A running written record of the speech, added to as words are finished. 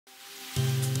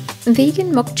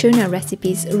Vegan mock tuna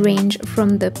recipes range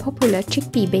from the popular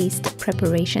chickpea-based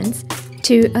preparations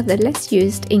to other less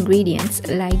used ingredients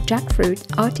like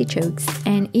jackfruit, artichokes,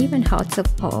 and even hearts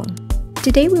of palm.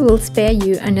 Today we will spare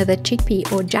you another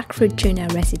chickpea or jackfruit tuna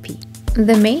recipe.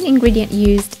 The main ingredient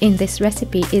used in this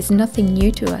recipe is nothing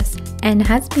new to us and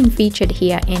has been featured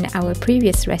here in our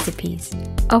previous recipes.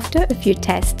 After a few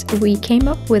tests, we came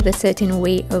up with a certain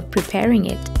way of preparing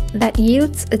it that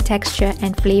yields a texture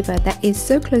and flavor that is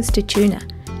so close to tuna,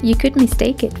 you could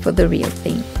mistake it for the real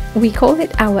thing. We call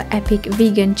it our epic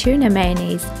vegan tuna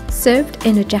mayonnaise, served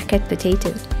in a jacket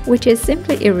potato, which is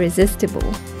simply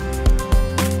irresistible.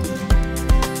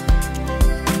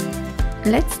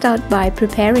 Let's start by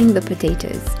preparing the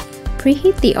potatoes.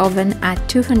 Preheat the oven at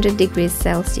 200 degrees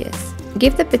Celsius.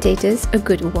 Give the potatoes a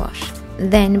good wash.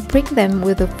 Then prick them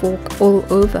with a fork all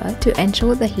over to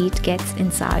ensure the heat gets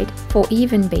inside for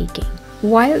even baking.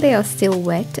 While they are still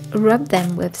wet, rub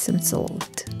them with some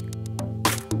salt.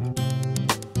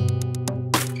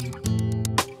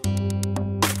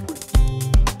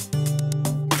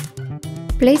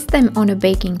 Place them on a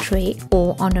baking tray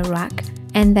or on a rack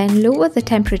and then lower the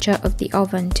temperature of the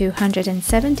oven to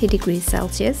 170 degrees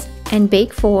Celsius and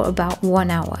bake for about 1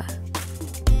 hour.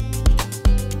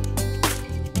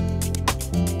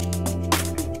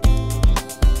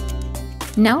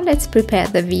 Now let's prepare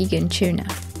the vegan tuna.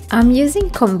 I'm using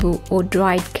kombu or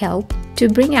dried kelp to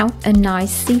bring out a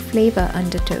nice sea flavor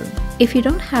undertone. If you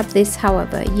don't have this,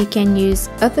 however, you can use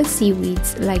other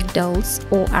seaweeds like dulse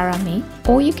or arame,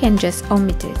 or you can just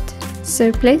omit it.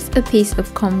 So place a piece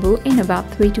of kombu in about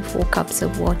 3 to 4 cups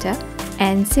of water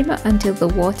and simmer until the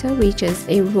water reaches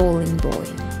a rolling boil.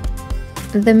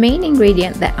 The main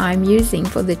ingredient that I'm using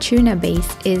for the tuna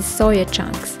base is soya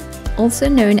chunks, also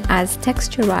known as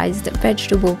texturized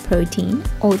vegetable protein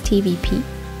or TVP,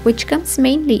 which comes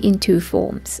mainly in two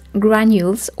forms,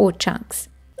 granules or chunks.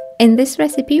 In this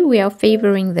recipe we are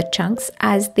favoring the chunks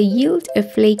as they yield a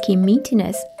flaky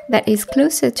meatiness that is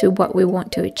closer to what we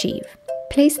want to achieve.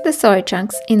 Place the soy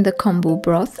chunks in the kombu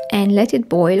broth and let it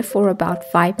boil for about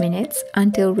 5 minutes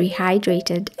until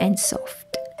rehydrated and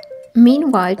soft.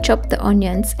 Meanwhile, chop the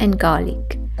onions and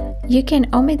garlic. You can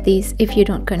omit these if you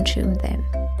don't consume them.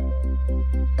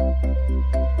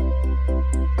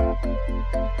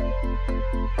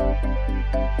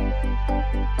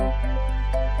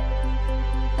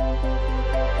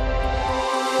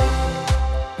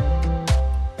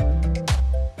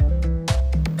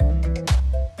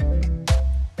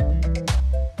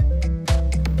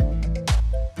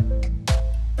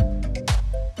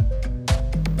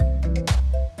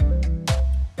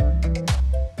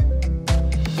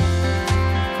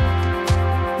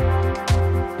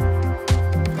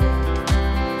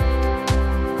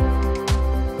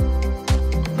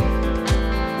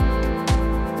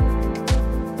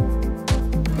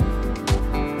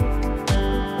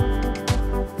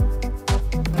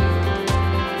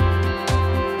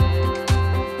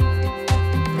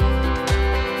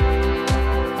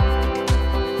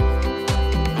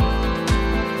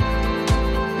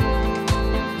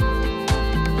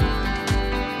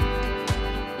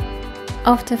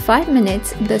 After 5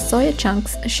 minutes, the soya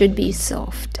chunks should be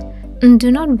soft.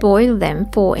 Do not boil them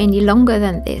for any longer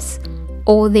than this,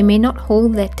 or they may not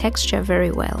hold their texture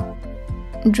very well.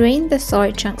 Drain the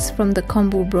soy chunks from the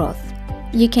kombu broth.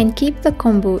 You can keep the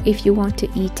kombu if you want to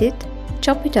eat it,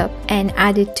 chop it up and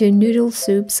add it to noodle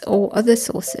soups or other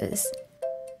sauces.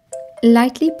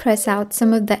 Lightly press out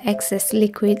some of the excess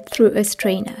liquid through a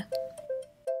strainer.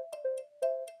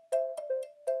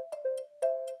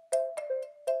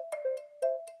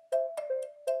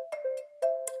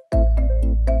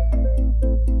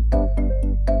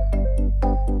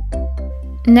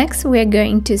 Next, we are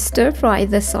going to stir fry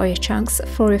the soya chunks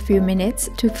for a few minutes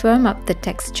to firm up the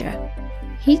texture.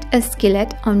 Heat a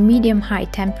skillet on medium-high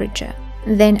temperature,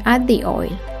 then add the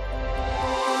oil.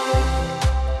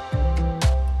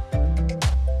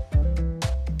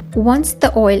 Once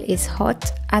the oil is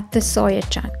hot, add the soya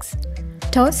chunks.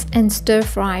 Toss and stir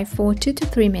fry for 2 to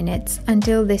 3 minutes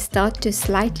until they start to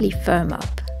slightly firm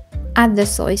up. Add the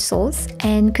soy sauce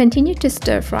and continue to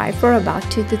stir fry for about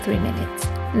 2 to 3 minutes.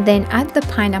 Then add the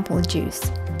pineapple juice.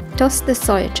 Toss the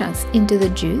soya chunks into the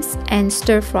juice and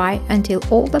stir fry until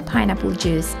all the pineapple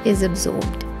juice is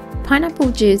absorbed.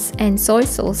 Pineapple juice and soy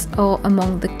sauce are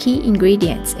among the key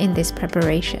ingredients in this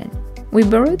preparation. We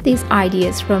borrowed these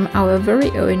ideas from our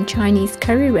very own Chinese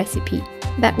curry recipe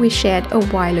that we shared a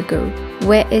while ago,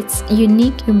 where its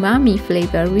unique umami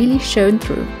flavor really shone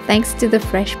through thanks to the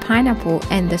fresh pineapple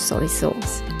and the soy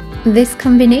sauce. This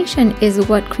combination is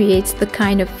what creates the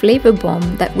kind of flavor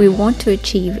bomb that we want to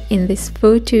achieve in this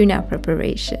faux tuna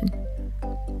preparation.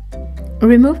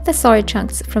 Remove the soy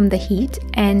chunks from the heat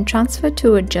and transfer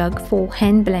to a jug for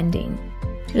hand blending.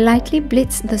 Lightly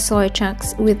blitz the soy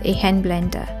chunks with a hand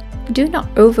blender. Do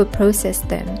not over-process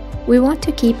them. We want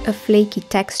to keep a flaky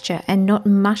texture and not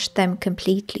mush them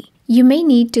completely. You may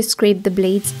need to scrape the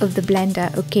blades of the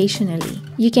blender occasionally.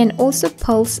 You can also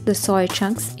pulse the soy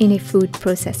chunks in a food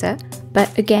processor,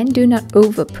 but again, do not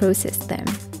over-process them.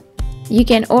 You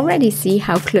can already see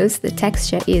how close the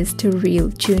texture is to real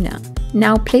tuna.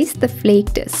 Now place the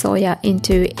flaked soya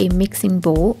into a mixing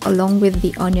bowl along with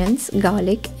the onions,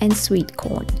 garlic and sweet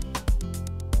corn.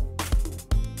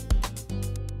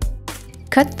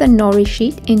 Cut the nori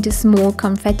sheet into small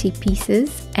confetti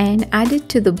pieces and add it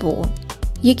to the bowl.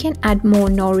 You can add more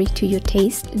nori to your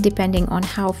taste depending on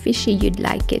how fishy you'd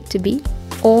like it to be,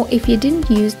 or if you didn't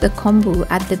use the kombu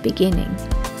at the beginning.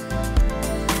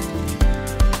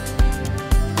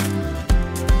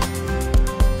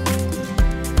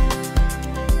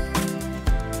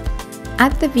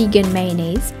 Add the vegan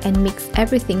mayonnaise and mix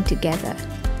everything together.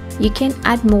 You can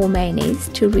add more mayonnaise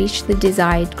to reach the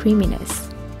desired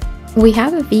creaminess. We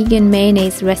have a vegan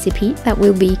mayonnaise recipe that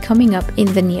will be coming up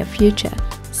in the near future,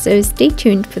 so stay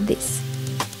tuned for this.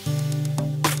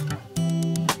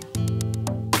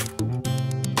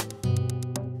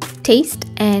 Taste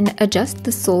and adjust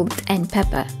the salt and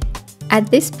pepper. At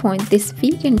this point, this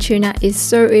vegan tuna is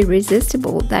so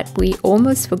irresistible that we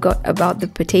almost forgot about the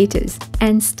potatoes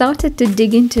and started to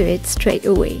dig into it straight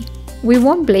away. We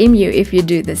won't blame you if you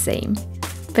do the same.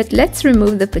 But let's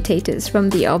remove the potatoes from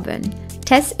the oven.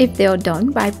 Test if they are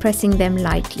done by pressing them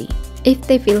lightly. If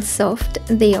they feel soft,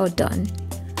 they are done.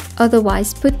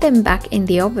 Otherwise, put them back in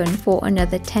the oven for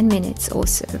another 10 minutes or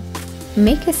so.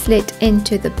 Make a slit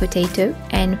into the potato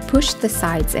and push the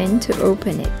sides in to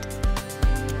open it.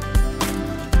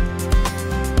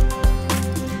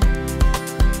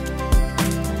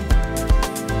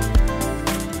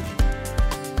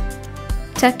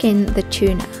 Tuck in the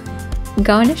tuna.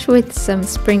 Garnish with some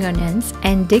spring onions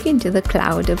and dig into the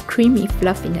cloud of creamy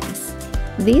fluffiness.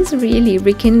 These really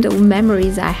rekindle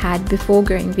memories I had before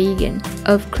going vegan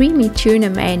of creamy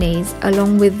tuna mayonnaise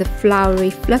along with the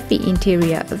floury, fluffy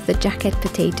interior of the jacket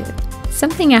potato,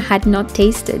 something I had not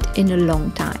tasted in a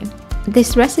long time.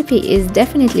 This recipe is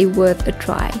definitely worth a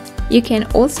try. You can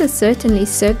also certainly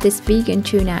serve this vegan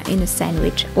tuna in a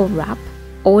sandwich or wrap,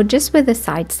 or just with a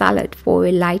side salad for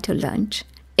a lighter lunch.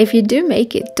 If you do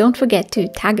make it, don't forget to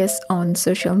tag us on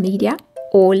social media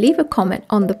or leave a comment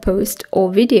on the post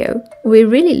or video. We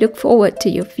really look forward to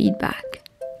your feedback.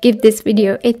 Give this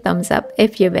video a thumbs up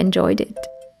if you've enjoyed it.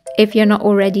 If you're not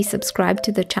already subscribed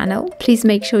to the channel, please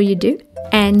make sure you do.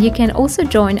 And you can also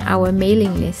join our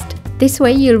mailing list. This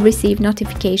way you'll receive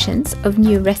notifications of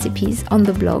new recipes on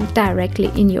the blog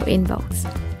directly in your inbox.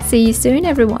 See you soon,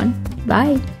 everyone.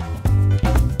 Bye.